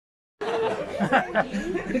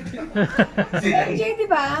Si MJ, di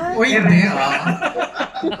ba? Uy, hindi ah.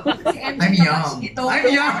 I'm young. I'm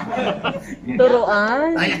young.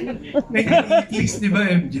 Turuan. Ay, 1980s, di ba,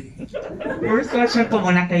 MJ? First question ko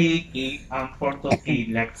muna kay Porto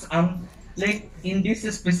Lex. Like, in this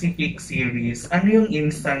specific series, ano yung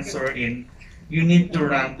instance or in you need to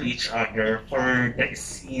run to each other for the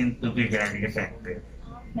scene to be very effective?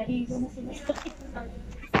 Naigo na sila.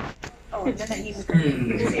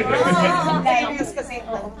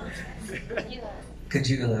 Could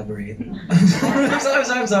you elaborate?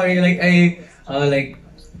 I'm sorry. Like like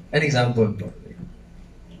an example.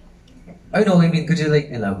 I know. I mean, could you like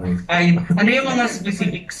elaborate? Ay, ano yung mga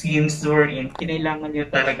specific scenes wherein kinailangan nyo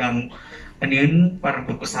talagang ano yun, parang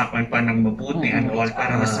pag-usapan pa ng mabuti and all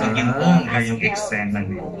para mas maging bongga yung eksena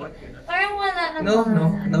nyo? Parang wala naman.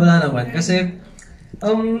 No, wala naman. Kasi,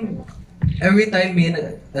 every time me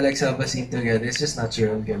and Alexa have a scene together, it's just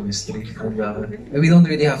natural chemistry. And, we don't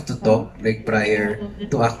really have to talk like prior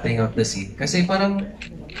to acting out the scene. Kasi parang,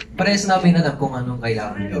 parehas namin alam kung anong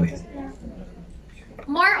kailangan gawin.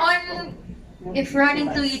 More on, if running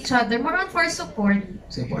to each other, more on for support.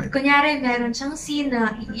 Support. Kunyari, meron siyang scene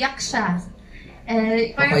na iiyak siya.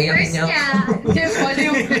 Parang Papayakin first niya niya,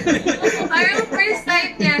 parang first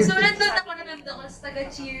time niya. So, nandun ako sa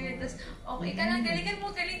taga-cheer. Tapos, okay ka lang, galing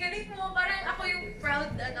mo. Parang ako yung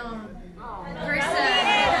proud, person.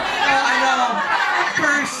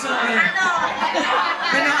 Person!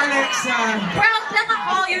 Ano, Alexa? Proud lang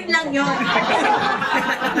ako, yun lang yun.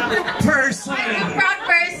 Person! I'm a proud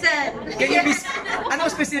person. Can you be...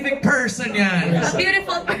 Anong specific person yan? A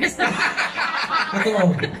beautiful person.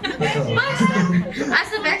 Totoo.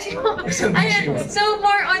 As a Ayun, so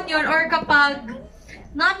more on yun, or kapag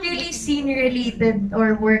not really scene-related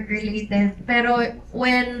or work-related, pero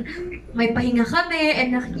when may pahinga kami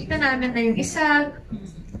and nakikita namin na yung isa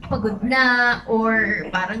pagod na or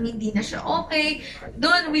parang hindi na siya okay,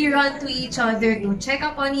 doon we run to each other to check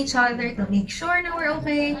up on each other, to make sure na we're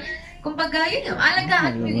okay. Kumbaga, yun yung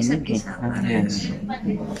alagaan mo yung isa't isa. Yes.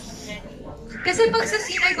 Kasi pag sa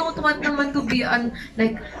scene, I don't want naman to be on,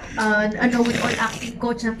 like, with all acting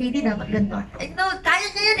coach na, Katie, dapat ganito. No, kaya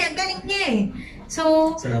niya yan eh, ang galing niya eh.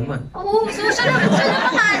 So, Salamat. Oo, so siya lang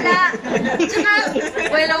makala. Tsaka,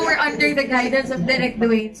 well, we're under the guidance of Direct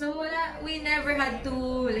Dwayne. So, we never had to,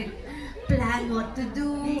 like, plan what to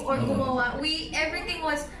do or gumawa. Everything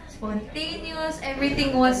was spontaneous,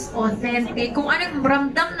 everything was authentic. Kung anong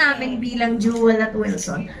ramdam namin bilang Jewel at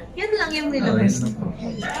Wilson, yun lang yung nilabas.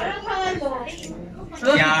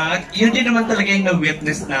 Yeah, yun din naman talaga yung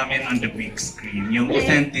na-witness namin on the big screen, yung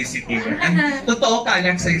authenticity. And totoo ka,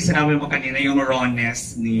 Alexa, yung sinabi mo kanina, yung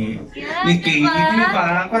rawness ni Katie, di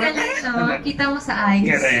ba? Galing, no? Kita mo sa eyes.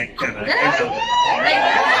 Correct.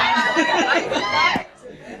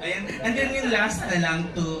 Ayan. And then yung last na lang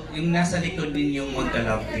to, yung nasa likod din yung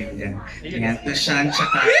magka-love team din. Ayan, to Sean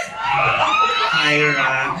tsaka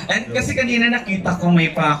Ira. And kasi kanina nakita ko may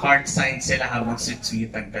pa-heart sign sila habang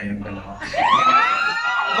sweet-sweetan kayong dalawa.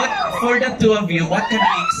 But for the two of you, what can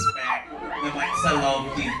we expect naman sa love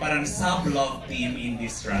team, parang sub-love team in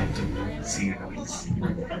this Rancho series?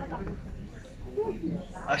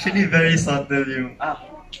 Actually, very subtle yung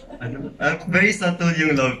very subtle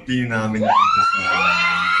yung love team namin dito sa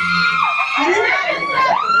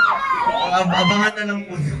abangan na lang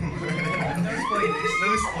po.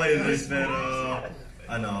 No spoilers, pero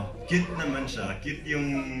cute naman siya. Cute yung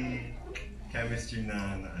chemistry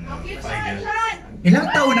na I guess. Ilang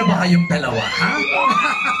taon na ba kayong dalawa, ha?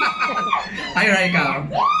 Ira, ikaw.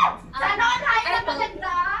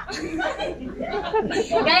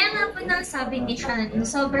 Gaya nga po ng sabi ni Sean,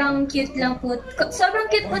 sobrang cute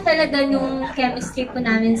po talaga yung chemistry po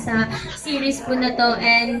namin sa series po na to,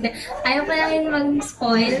 and ayaw pa lang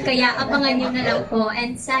mag-spoil, kaya abangan nyo na lang po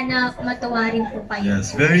and sana matuwa rin po kayo.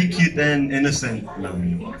 Yes, very cute and innocent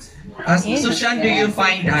lang. So Sean, do you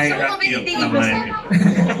find Ira cute naman?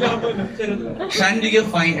 Sean, do you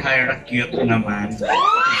find Ira cute naman?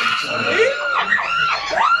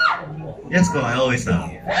 Yes po, I always have.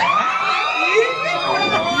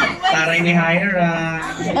 Taray ni Ira.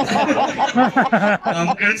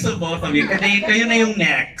 Congrats to both of you. Kayo na yung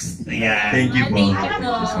next. Yeah. Thank you po.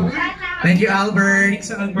 Thank you, Albert.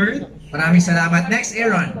 Thanks, Albert. Maraming salamat. Next,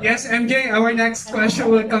 Aaron. Yes, MJ, our next question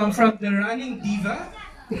will come from the running diva.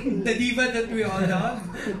 The diva that we all love,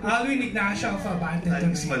 Alwin Ignacio of Abante.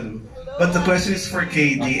 Thanks, Malu. But the question is for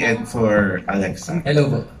KD and for Alexa. Hello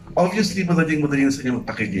po. Obviously, madaling na sa inyo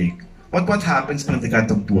magpakilig. What happens pag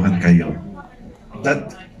nagkatampuhan kayo?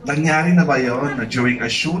 Nangyari na ba yun na during a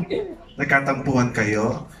shoot, nagkatampuhan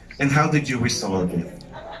kayo? And how did you resolve it?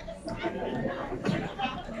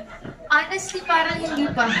 Honestly, parang hindi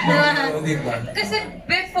pa. Hindi ba? Kasi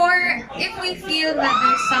before, if we feel that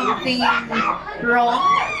there's something wrong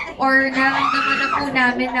or nararamdaman na po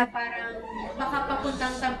namin na parang baka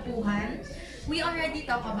papuntang tampuhan, we already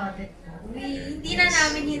talk about it. Hindi na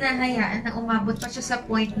namin hinahayaan na umabot pa siya sa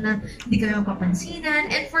point na hindi kami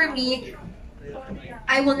mapapansinan. And for me,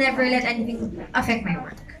 I will never let anything affect my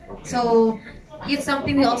work. So, it's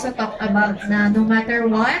something we also talked about na no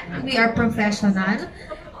matter what, we are professional.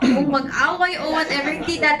 Kung mag-away o whatever,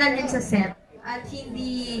 hindi dadalhin sa set at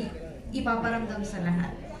hindi ipaparamdam sa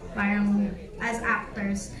lahat. Parang, as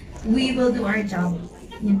actors, we will do our job.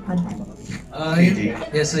 Yun pa din.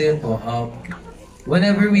 Yes, so yun po.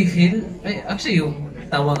 Whenever we feel, actually yung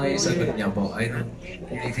tama nga yung sagot niya po, I don't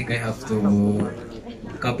really think I have to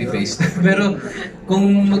copy-paste. Pero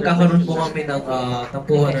kung magkakaroon po kami ng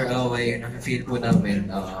tampuhan or away, na-feel po namin,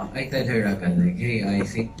 I tell her agad, like, hey, I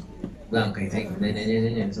think, blank, I think,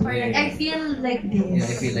 so, I feel like this. Yeah,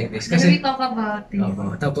 I feel like this. Kasi we talk about it.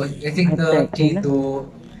 Tapos, I think the key to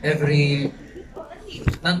every,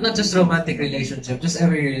 not just romantic relationship, just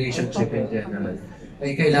every relationship in general,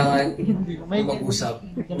 ay kailangan mag-usap.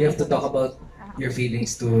 You have to talk about your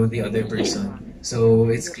feelings to the other person, so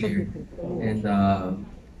it's clear. And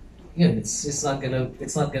yun, it's not gonna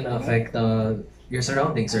affect your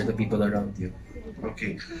surroundings or the people around you.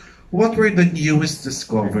 Okay. What were the newest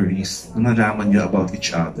discoveries na nalaman niyo about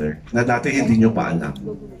each other na dati hindi niyo pa alam?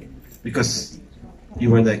 Because you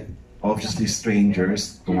were like obviously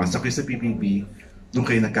strangers, pumasok kayo sa PBB, doon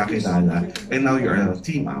kayo nagkakilala, and now you're a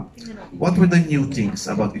team up. What were the new things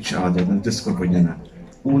about each other na discover niya na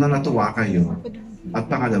una natuwa kayo, at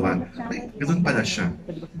pangalawa, ay, ganoon pala siya?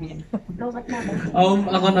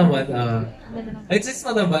 Ako naman, it's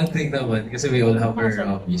not a bad thing naman kasi we all have our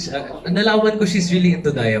hobbies. Nalaman ko she's really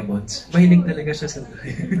into diamonds. Mahilig talaga siya sa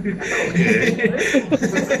diamonds.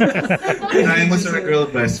 Diamonds are a girl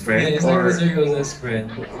best friend? Yes, diamonds are a girl best friend.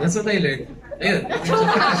 That's what I learned. Ayun.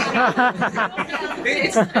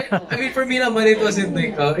 I mean, for me naman, it wasn't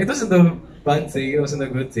a bad thing, it wasn't a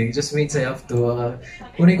good thing. It just means I have to,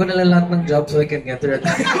 kunin ko na lang lahat ng job so I can get her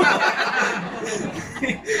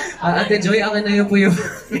at Ate Joy, akin na yun po yung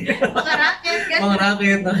mga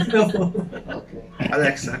racket.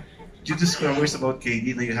 Alexa, do you discover about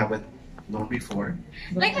KD that you haven't known before?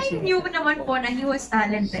 Like, I knew naman po na he was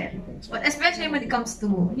talented, but especially when it comes to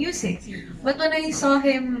music. But when I saw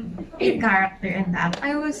him in character and that,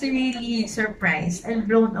 I was really surprised and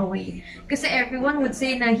blown away. Kasi everyone would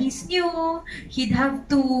say na he's new, he'd have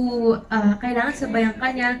to, kailangan sabayan ka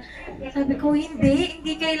niya. Sabi ko,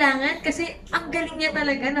 hindi kailangan. Kasi ang galing niya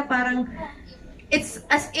talaga na parang, it's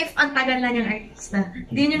as if ang tagal na niyang artista.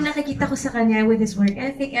 Din yung nakikita ko sa kanya with his work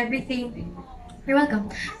ethic, everything. You're welcome.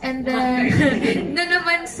 And then, na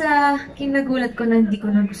naman sa kinagulat ko na hindi ko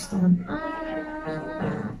nagustuhan.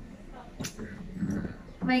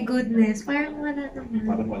 My goodness, parang wala naman.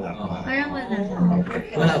 Parang wala naman.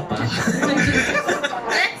 Wala pa.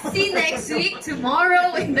 Let's see next week,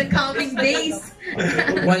 tomorrow, in the coming days.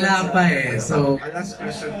 Wala pa eh. So, last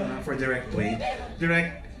question for Direct Dwayne.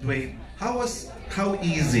 Direct Dwayne, how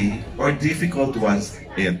easy or difficult was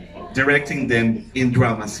it directing them in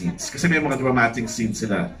drama scenes? Kasi may mga dramatic scenes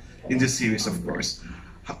sila in this series, of course.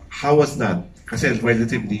 How was that? Kasi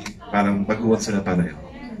relatively, parang baguhan sila pareho.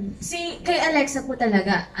 Kay Alexa po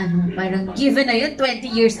talaga, parang given na yun,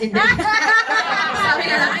 20 years in the... Sabi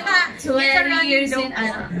na lang, 20 years in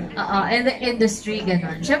the industry,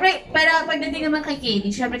 gano'n. Siyempre, pero pagdating naman kay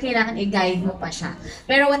Katie, siyempre kailangan i-guide mo pa siya.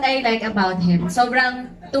 Pero what I like about him, sobrang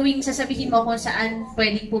tuwing sasabihin mo kung saan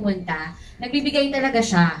pwedeng pumunta, nagbibigay talaga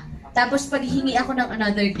siya. Tapos pag hihingi ako ng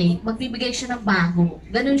another date, magbibigay siya ng bago.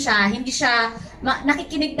 Ganun siya, hindi siya,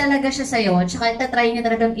 nakikinig talaga siya sa'yo, tsaka tatry niya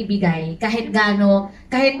talagang ibigay, kahit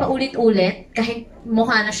kahit paulit-ulit, kahit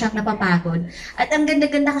mukha na siyang napapagod. At ang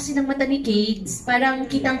ganda-ganda kasi ng mata ni Kate, parang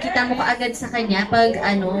kitang-kita mo kaagad sa kanya pag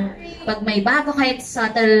may bago, kahit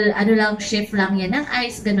subtle, lang, shift lang yan ng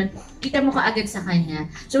eyes, ganun, kita mo kaagad sa kanya.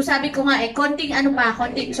 So sabi ko nga konting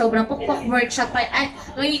sobrang pukpok workshop pa,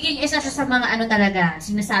 magiging isa siya sa mga talaga,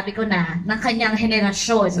 sinasabi ko na, ng kanyang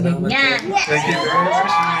henerasyon. Ganyan. Thank you very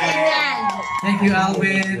much. Thank you,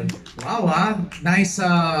 Alvin. Wow, nice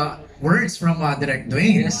words from Direct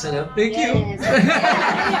Dwayne. Yes, thank you.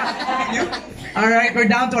 All right, we're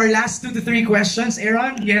down to our last 2 to 3 questions.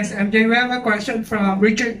 Aaron? Yes, MJ, we have a question from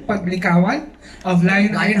Richard Paglikawan of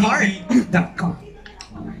Lionheart.com.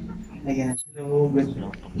 Ayan. Hello, good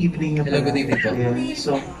evening na Hello, good evening po. Ayan.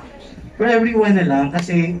 So, for everyone na lang,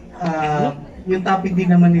 kasi yung topic din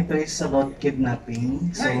naman nito is about kidnapping.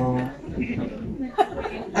 So,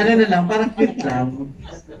 ano na lang, parang cute lang.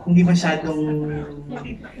 Hindi masyadong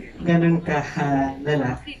ganun ka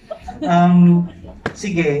lala.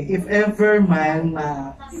 Sige, if ever man,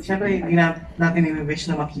 syempre hindi natin i-wish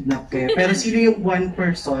na makidnap kayo. Pero sino yung one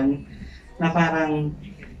person na parang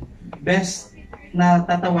best na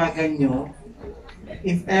tatawagan nyo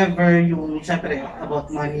if ever yung, syempre, about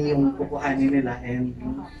money yung kukuhanin nila and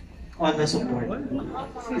all the support.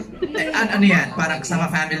 Ano yan? Parang kasama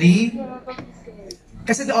family?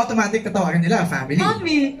 Kasi the automatic tatawagan nila, family.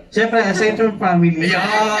 Mommy! Syempre, aside from family, Ayan!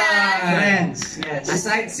 friends. Yes.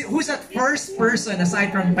 Who's that first person aside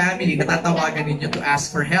from family na tatawagan ninyo to ask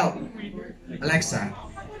for help? Alexa?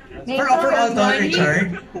 For all to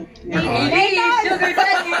Richard? Hey, sugar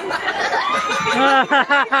daddy!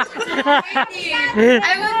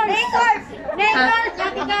 I would...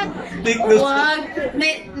 Wag.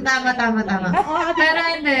 Tama. Pero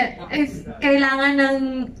hindi. If kailangan ng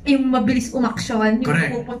yung mabilis umaksyon,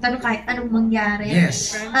 Correct. yung pupunta ng kahit anong mangyari.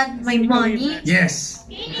 Yes. At may money. Yes.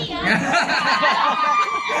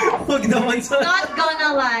 Huwag naman sa... Not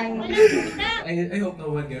gonna lie. I hope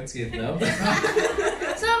no one gets kidnapped.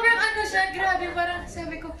 Sobrang ano siya, grabe, parang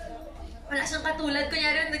sabi ko, wala siyang katulad.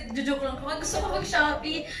 Kunyari, nagjo-joke lang ako, gusto ko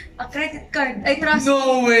mag-Shopee, a credit card. I trust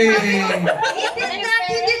No way! He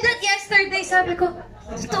did that yesterday. Sabi ko,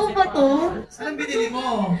 totoo ba to? Anong binili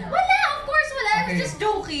mo? Wala, of course wala. I was Okay. just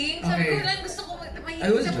joking. Sabi Okay. ko lang, gusto ko I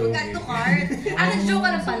mahilig was sa joking. pagkat to card. Nag-joke ka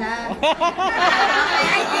lang pala.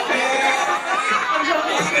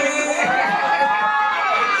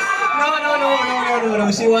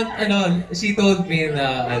 No. She told me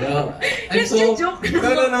na, I'm Just so... a joke.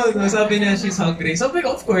 No. Sabi niya, she's hungry. Sabi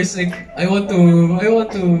ko, of course, like, I want to,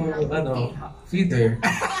 feed her.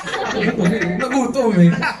 Nagutom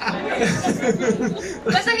eh.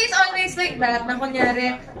 Basta he's always like that, na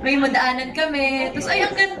kunyari, may madaanan kami, tapos ay,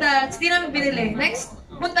 ang ganda, tapos di namin binili. Next,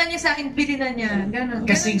 punta niya sa akin, bili na niya. Ganon.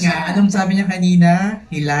 Kasi Ganon siya. nga, anong sabi niya kanina?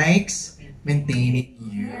 He likes maintaining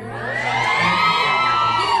you.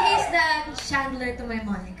 He is the Chandler to my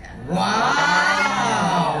Monica.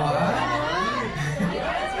 Wow!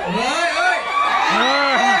 Oy!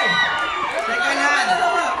 Teka lang!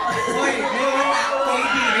 Oy,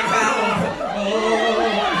 KD, ikaw!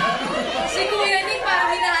 Si Kuya Nick, parang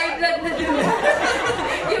hina-high blood na dun.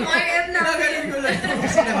 Yung RM na. Nagaling ko lang.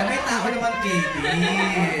 Kasi naman, may tao naman KD.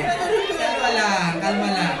 Kalma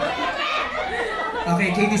lang. Okay,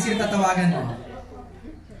 KD, sino tatawagan mo?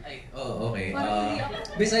 Okay.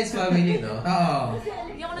 Besides family, no? Oo.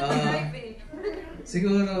 Hindi ako nag-drive eh.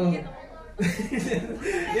 Siguro...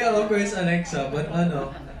 yeah, of course, Alexa. But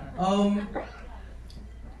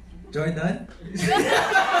Jordan?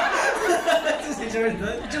 Si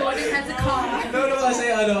Jordan? Jordan has a car. No, kasi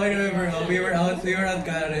I remember, we were out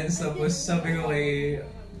Karen's, tapos sabi ko kay...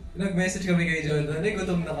 Nag-message kami kay Jordan,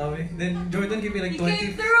 gutom na kami. Then Jordan gave me like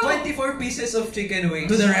 24 pieces of chicken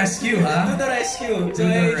wings. To the rescue, ha? To the rescue. So To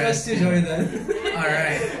the I trust you, rescue. Jordan.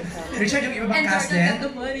 Alright. Richard, yung iba bang And cast Jordan din? got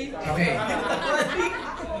the money. Okay.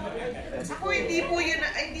 Ako hindi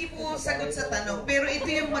po sagot sa tanong, pero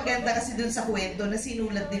ito yung maganda kasi dun sa kwento na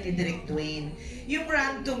sinulat ni Direk Dwayne. Yung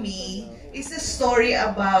Run to Me is a story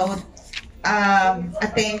about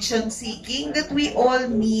attention seeking that we all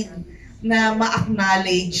need na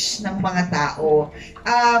ma-acknowledge ng mga tao.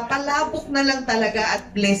 Palabok na lang talaga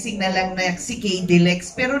at blessing na lang na si Kay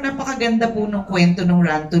Dilex. Pero napakaganda po ng kwento ng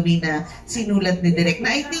Run to Me na sinulat ni Direk.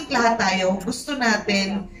 Na I think lahat tayo gusto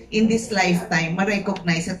natin in this lifetime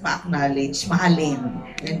ma-recognize at ma-acknowledge, mahalin.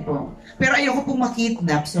 Yan po. Pero ayoko pong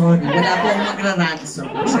makidnap, sorry. Wala po akong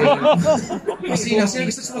magra-ransom. O sino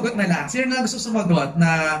gusto sumagot na lang? Sino na gusto sumagot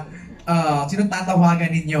na sinong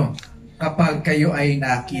tatawagan ninyo kapag kayo ay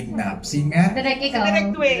na-kidnap? Sino nga? Direk, ikaw.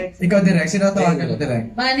 Ikaw, Direk. Sino tawagan mo,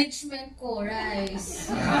 Direk? Management ko,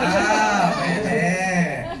 Rice. Pwede.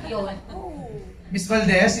 Yun. Miss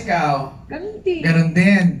Valdez, ikaw? Ganun din. Ganon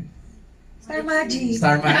din. Star Magic.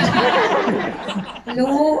 Star Magic.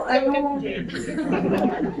 Hello,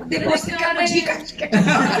 deposit ka mo,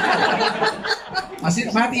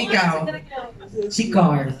 Mati, ikaw? Si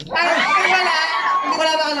Carl.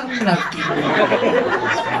 Wala na alam yung love team.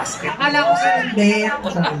 Akala ko sa hindi.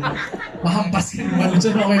 Mahampas ka naman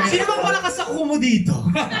dyan. Okay. Sino bang malakas sa kumo dito?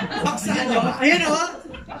 Baksa ano? Ayun o.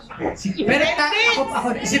 Pero ako,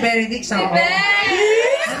 si Benedict sa ako.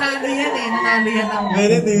 Nanalo yan eh. Nanalo yan ang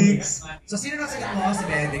Benedicts. So, sino nakasagot mo? Si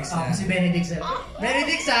Benedicts na. Si Benedict sir.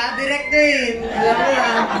 Benedict sa director eh. Alam mo na.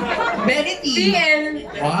 Benedict. TL.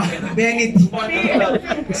 Wow. Benedict.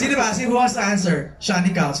 Sino ba? Sino wants to answer? Sean,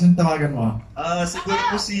 ikaw. Sino tawagan mo? Siguro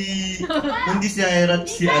po kung di si Ira,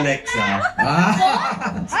 si Alexa.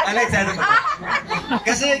 Alexa, ano ba?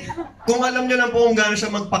 Kasi kung alam nyo lang po kung gaano siya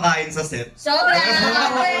magpakain sa set. Sobra!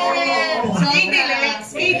 Kidilex!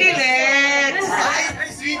 Kidilex! Ay,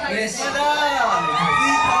 sweet Yes.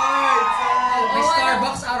 May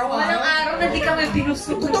Starbucks araw-araw. Walang araw na di kami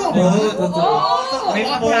binusog. Totoo. Oo! May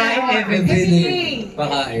pakain everyday.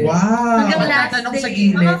 Pakain. Wow. Hanggang last Tatanong sa day.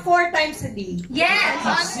 gilid. Mga 4 times a day. Yes!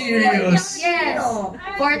 Serious? Yes!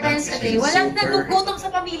 4 times a day. Walang nagugutom sa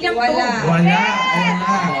pamilyang to. Wala. Wala. Wala.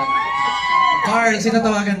 Carl, sino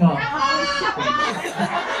tawagan mo?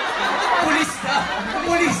 Pulis ka!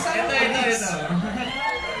 Pulis! Ito.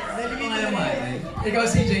 Ikaw,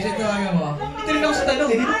 CJ, sino tawagan mo? Ito rin ako sa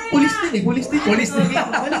tanong eh. Pulis din eh. Pulis din. Pulis din.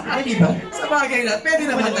 Mali ba? Sa bagay lang, pwede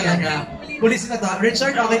naman talaga. Pulis na to.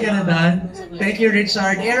 Richard, okay ka na doon? Thank you,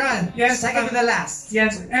 Richard. Aaron, Yes, second to the last.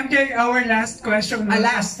 Yes, MK, our last question will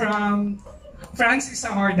Last. from Francis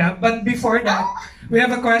Ahorda. But before that, we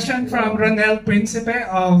have a question from Ronel Principe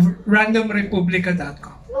of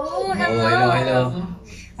randomrepublica.com. Oh, Hello.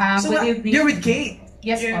 So, Good evening. you're with Kate?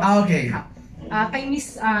 Yes po. Okay. Kay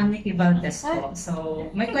Miss Nikki Valdez po. So,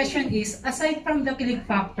 my question is, aside from the kilig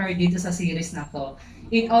factor dito sa series na to,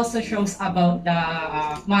 it also shows about the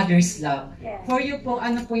mother's love. For you po,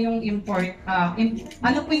 ano po yung importanteng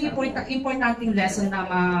lesson na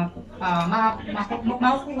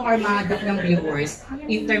makukuha or ma-adapt ng viewers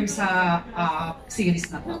in terms sa series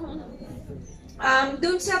na to?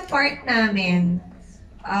 Doon sa part namin,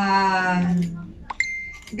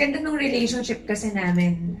 ganda ng relationship kasi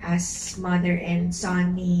namin as mother and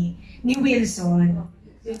son ni Wilson.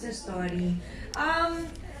 Dun sa story.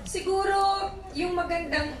 Siguro, yung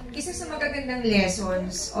isa sa magagandang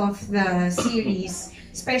lessons of the series,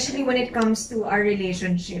 especially when it comes to our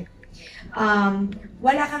relationship,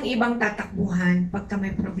 wala kang ibang tatakbuhan pagka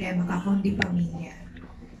may problema ka kundi pamilya.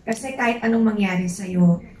 Kasi kahit anong mangyari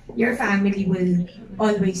sa'yo, your family will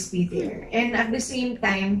always be there. And at the same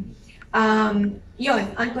time,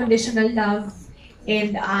 unconditional love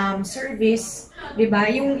and service, 'di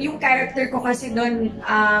ba? Yung character ko kasi doon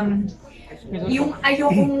yung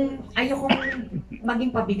ayokong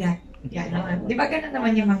maging pabigat. Yan, 'di ba? Ganun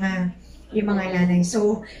naman yung mga nanay.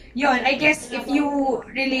 So, I guess if you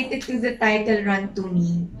relate it to the title Run to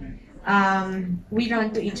Me, we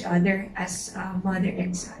run to each other as mother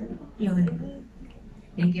and son. Yun.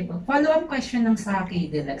 Thank you po. Follow-up question ng sa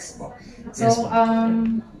Kidilex po. So,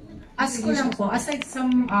 ask ko lang po, aside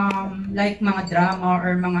some like mga drama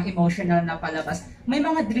or mga emotional na palabas, may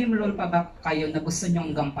mga dream role pa ba kayo na gusto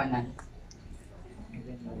nyong gampanan?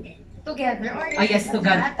 Together or Yes,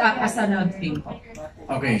 together. As a love team po.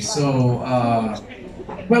 Okay, so,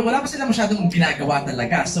 well, wala pa sila masyadong ginagawa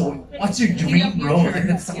talaga. So, what's your dream role? I think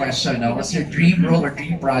that's the question. No? What's your dream role or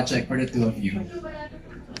dream project for the two of you?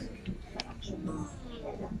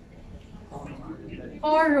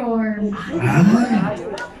 horror.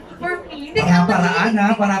 For me, Para-paraan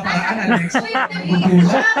ha, para-paraan, Alex.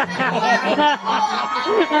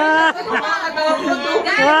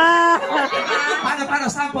 Paano,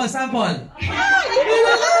 sample.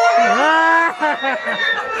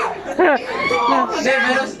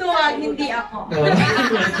 Hindi ako.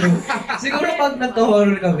 Siguro pag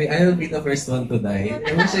nagka-horror kami, I will be the first one to die.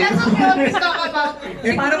 Let's talk about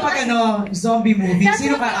paano pag zombie movie?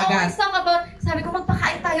 Sino ka agad? Let's talk about, sabi ko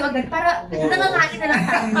magpakain tayo agad para nangangain na lang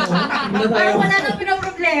tayo. Para wala nang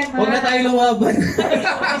pinaproblema. Huwag na tayo lumaban.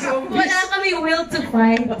 Wala kami will to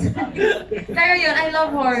fight. Pero yun, I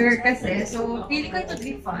love horror kasi. So, feeling ko ito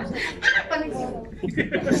be fun.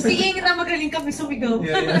 Seeing na magaling kami sumigaw.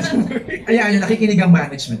 Ayan, yung nakikinig ang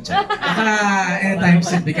management dyan. Baka anytime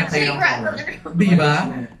soon, bigyan kayo ng horror. Di ba?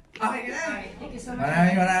 Okay na.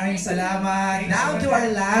 Maraming salamat. Now to our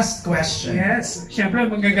last question. Yes, syempre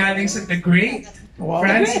magagaling sa The Great,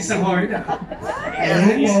 Francis Ahorda. Hello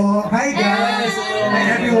po. Hi guys. Hi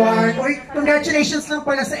everyone. Oy, congratulations lang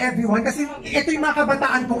pala sa everyone kasi ito yung mga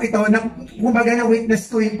kabataan pong ito na kumbaga na witness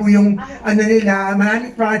ko yun po yung nila,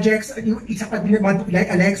 maraming projects, yung isa pa din like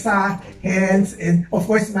Alexa, Hens, and of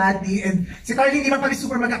course Maddie, and si Carly hindi man kami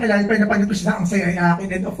super magkakilala pero napanood ko siya ang saya ay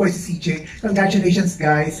akin, and of course si CJ. Congratulations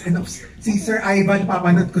guys. And si Sir Ivan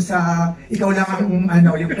papanood ko sa Ikaw Lang Ang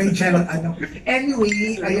yung kay Gerald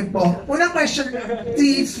Anyway, ayun po. Unang question, 3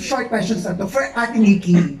 short questions na to for Ate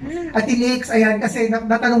Nikki. Ate Nix, ayan, kasi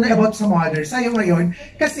natanong na about sa mother. Sa'yo ngayon,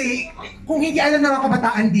 kasi kung hindi alam ng mga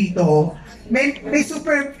kabataan dito, may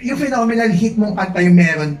super, yung phenomenal hit mong kanta yung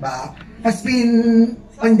meron ba? Has been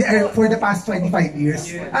on the air for the past 25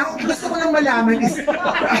 years. Ang gusto ko lang malaman is,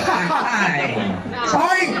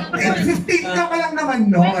 Hoy! 15 ka pa lang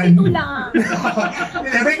naman noon. 22 lang.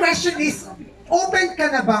 My question is, open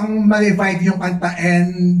ka na bang ma-revive yung kanta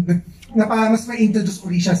and na para mas ma-introduce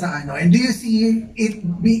uli siya sa ano? And do you see it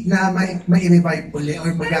be na ma-revive uli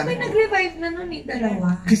or Parang may magamit? nag-revive na nun eh,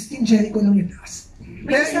 dalawa. Christine Jericho lang yung last.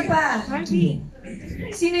 May isa pa.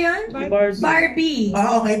 Sino yun? Barbie.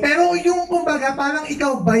 Okay. Pero yung kumbaga, parang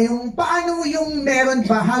ikaw ba yung, paano yung meron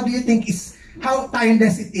ba? How do you think is, how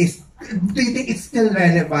timeless it is? Do you think it's still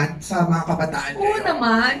relevant sa mga kabataan? Oo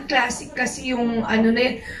naman. Classic kasi yung ano na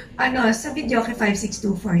yun. Ano, sa video kay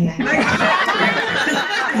 5624 yan.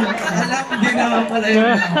 Alam, hindi naman pala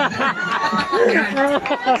yun.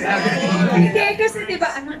 Hindi, kasi diba,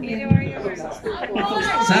 ano yun?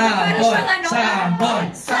 Sampon!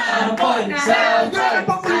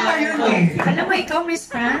 Papunta yun eh. Alam mo, ikaw, Miss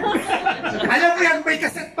Fran? Alam mo yan, may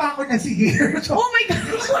kaset pa ako na sige. Oh my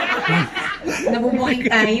gosh! Nabubuking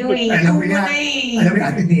tayo eh. Alam mo yan. Alam mo yan,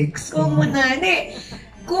 Ate Nix. Kung muna, hindi.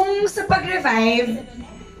 Kung sa pag-revive,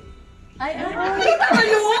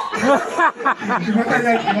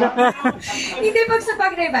 hindi pag sa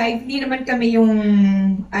pag-revive, hindi naman kami yung,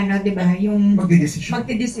 ano, di ba, yung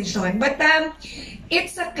magdidesisyon. But,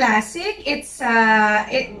 it's a classic, it's,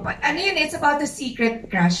 ano yun, it's about a secret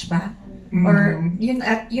crush ba? Or, yun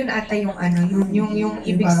ata yung, ano, yung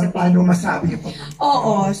ibig sabihin. Paano masabi yung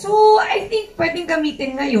Oo, so, I think pwedeng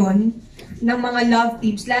gamitin ngayon ng mga love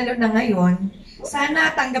teams, lalo na ngayon, sana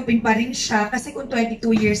tanggapin pa rin siya kasi kung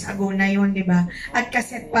 22 years ago na yun, di ba? At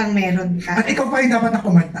kaset pang meron ka. At ikaw pa rin dapat na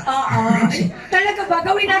kumanta. Oo. Talaga ba?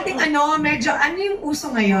 Gawin natin ano, medyo, ano yung uso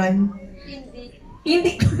ngayon?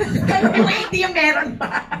 Hindi. Hindi yung meron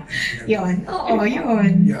pa. Yun. Oo,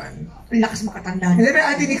 yun. Yun. Lakas makatanda. Hindi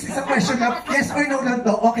ba, Ate Nix, isang question na, yes or no lang to,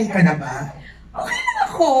 okay ka na ba? Okay lang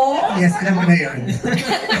ako. Yes, alam mo na yun.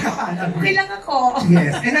 Okay lang ako.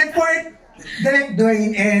 Yes. And then for Direct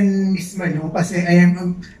Dwayne and Miss Malu, kasi I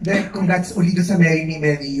am, Direct, congrats uli doon sa Marry Me,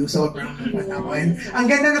 Marry You. Sobrang and ang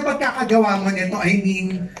ganda na pagkakagawa mo nito, I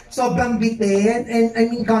mean, sobrang bitin. And I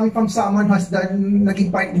mean, coming from someone who has done, naging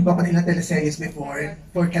part din ba ko nilang teleseries before,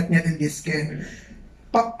 for Katniel and Diskin.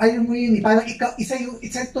 Ayun mo yun, parang ikaw, isa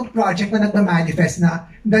itong project na nagmamanifest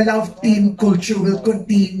na the love team culture will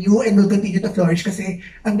continue and will continue to flourish kasi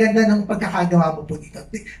ang ganda ng pagkakagawa mo po dito.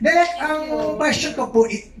 Direct, ang question ko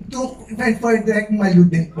po, for Direct Malu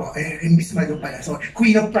din po, Miss Malu pala, so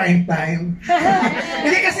Queen of Prime Time.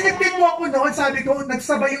 Hindi kasi nag-tweet mo ako noon, sabi ko,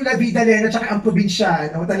 nagsabay yung La Vida Lena tsaka ang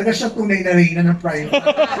probinsyano, talaga siyang tunay na reyna ng Prime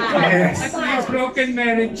Time. Yes. At broken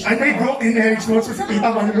marriage. Ay, may broken marriage mo, so si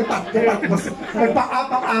Tita Malu, tapos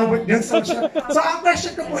nagpaka-awat din. So ang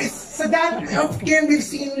question ko po is, sa dami of game we've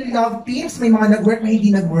seen love teams, may mga nag-work, may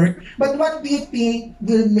hindi nag-work, but what do you think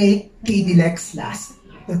will make KD Lex last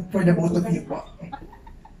for the both of you po?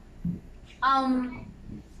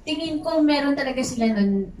 Tingin ko meron talaga sila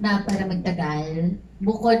nun na para magtagal.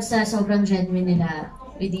 Bukod sa sobrang genuine nila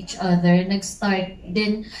with each other, nag-start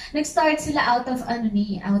sila out of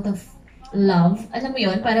love. Alam mo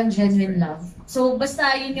yun, parang genuine love. So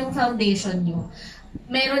basta yun yung foundation nyo.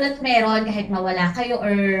 Meron at meron, kahit mawala kayo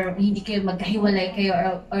or hindi kayo magkahiwalay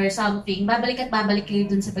kayo or something, babalik at babalik kayo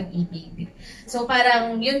dun sa pag-ibig. So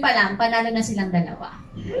parang yun pa lang, panalo na silang dalawa.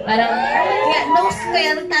 Parang,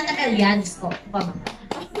 kaya nagtatagal yan, ko.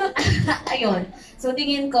 Ayun. So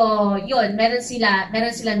tingin ko, yun, meron sila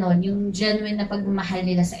nun, yung genuine na pagmamahal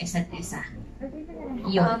nila sa isa't isa.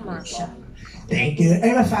 Yun siya. Thank you.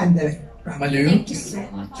 I'm a fan na Malu. Thank you so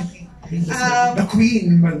much. The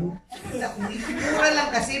Queen, Malu. Mura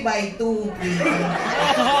lang kasi by 2.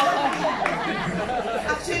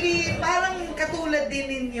 Actually, parang katulad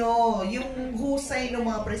din ninyo, yung husay ng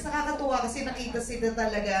mga press. Nakakatuwa kasi nakita sila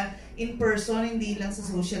talaga in person, hindi lang sa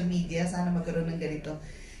social media. Sana magkaroon ng ganito.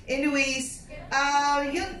 Anyways,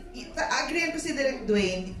 yun, agree ko si Direct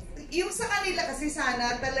Dwayne. Yung sa kanila kasi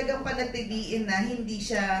sana talagang panatiliin na hindi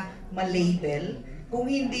siya malabel. Kung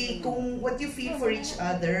what you feel for each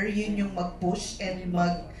other, yun yung mag-push and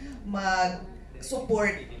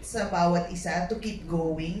mag-support sa bawat isa to keep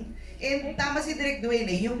going. And tama si Direct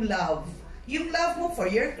Dwayne yung love. Yung love mo for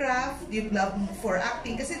your craft, yung love mo for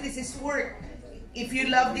acting, kasi this is work. If you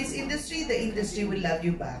love this industry, the industry will love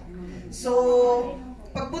you back. So,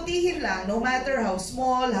 pagbutihin lang, no matter how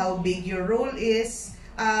small, how big your role is,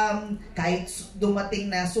 kahit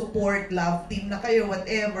dumating na support, love team na kayo,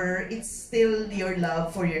 whatever, it's still your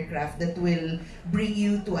love for your craft that will bring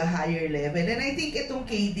you to a higher level. And I think itong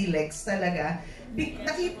KD Lex talaga,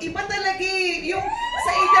 iba talaga yung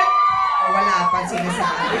sa edad,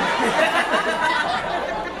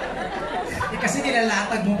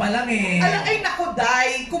 pa lang eh. Ay nako,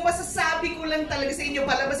 Day, kung masasabi ko lang talaga sa inyo,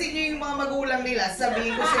 palabasin niyo yung mga magulang nila,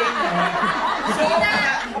 sabihin ko sa inyo.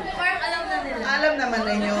 Alam naman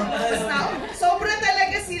ninyo. Basta, sobra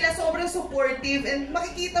talaga sila, sobrang supportive, and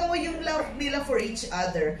makikita mo yung love nila for each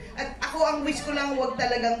other. At ako, ang wish ko lang, huwag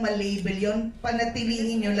talagang ma-label yun.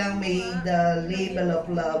 Panatilihin nyo lang, may the label of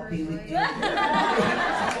love be with you.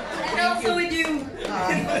 And also with you.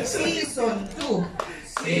 Season 2.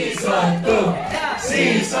 Season 2!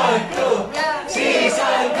 Season 2!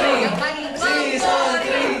 Season 3! Season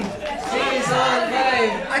 3! Season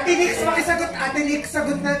 5! Ate Nick, makisagot, Ate Nick,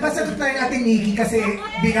 pasagot na yung Ate Nikki kasi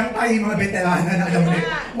bilang tayo yung mga veterana na alam mo rin.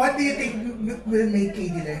 What do you think will make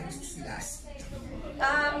KD last?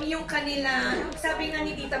 Yung kanila, sabi nga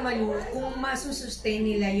ni Tita Malu, kung masusustain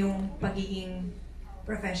nila yung pagiging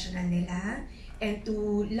professional nila and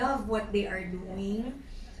to love what they are doing,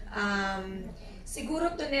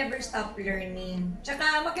 siguro to never stop learning.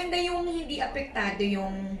 Tsaka maganda yung hindi apektado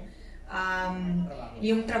yung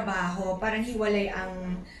trabaho, parang hiwalay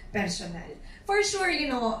ang personal. For sure,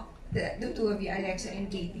 you know, the two of you, Alexa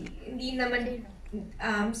and Katie, hindi naman,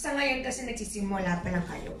 sa ngayon kasi nagsisimula pa lang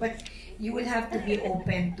kayo, but you will have to be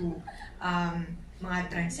open to mga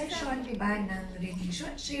transition, diba, ng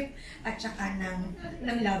relationship, at saka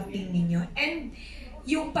ng love team ninyo. And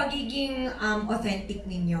yung pagiging authentic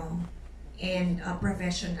ninyo and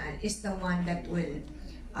professional is the one that will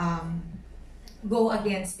go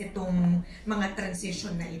against itong mga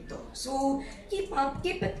transition na ito. So, keep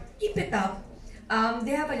it up.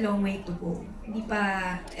 They have a long way to go. Hindi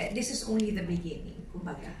pa, this is only the beginning,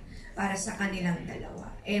 kumbaga, para sa kanilang dalawa.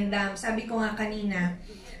 And sabi ko nga kanina,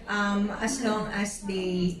 as long as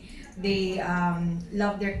they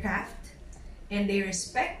love their craft and they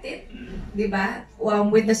respect it, di ba?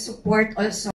 With the support also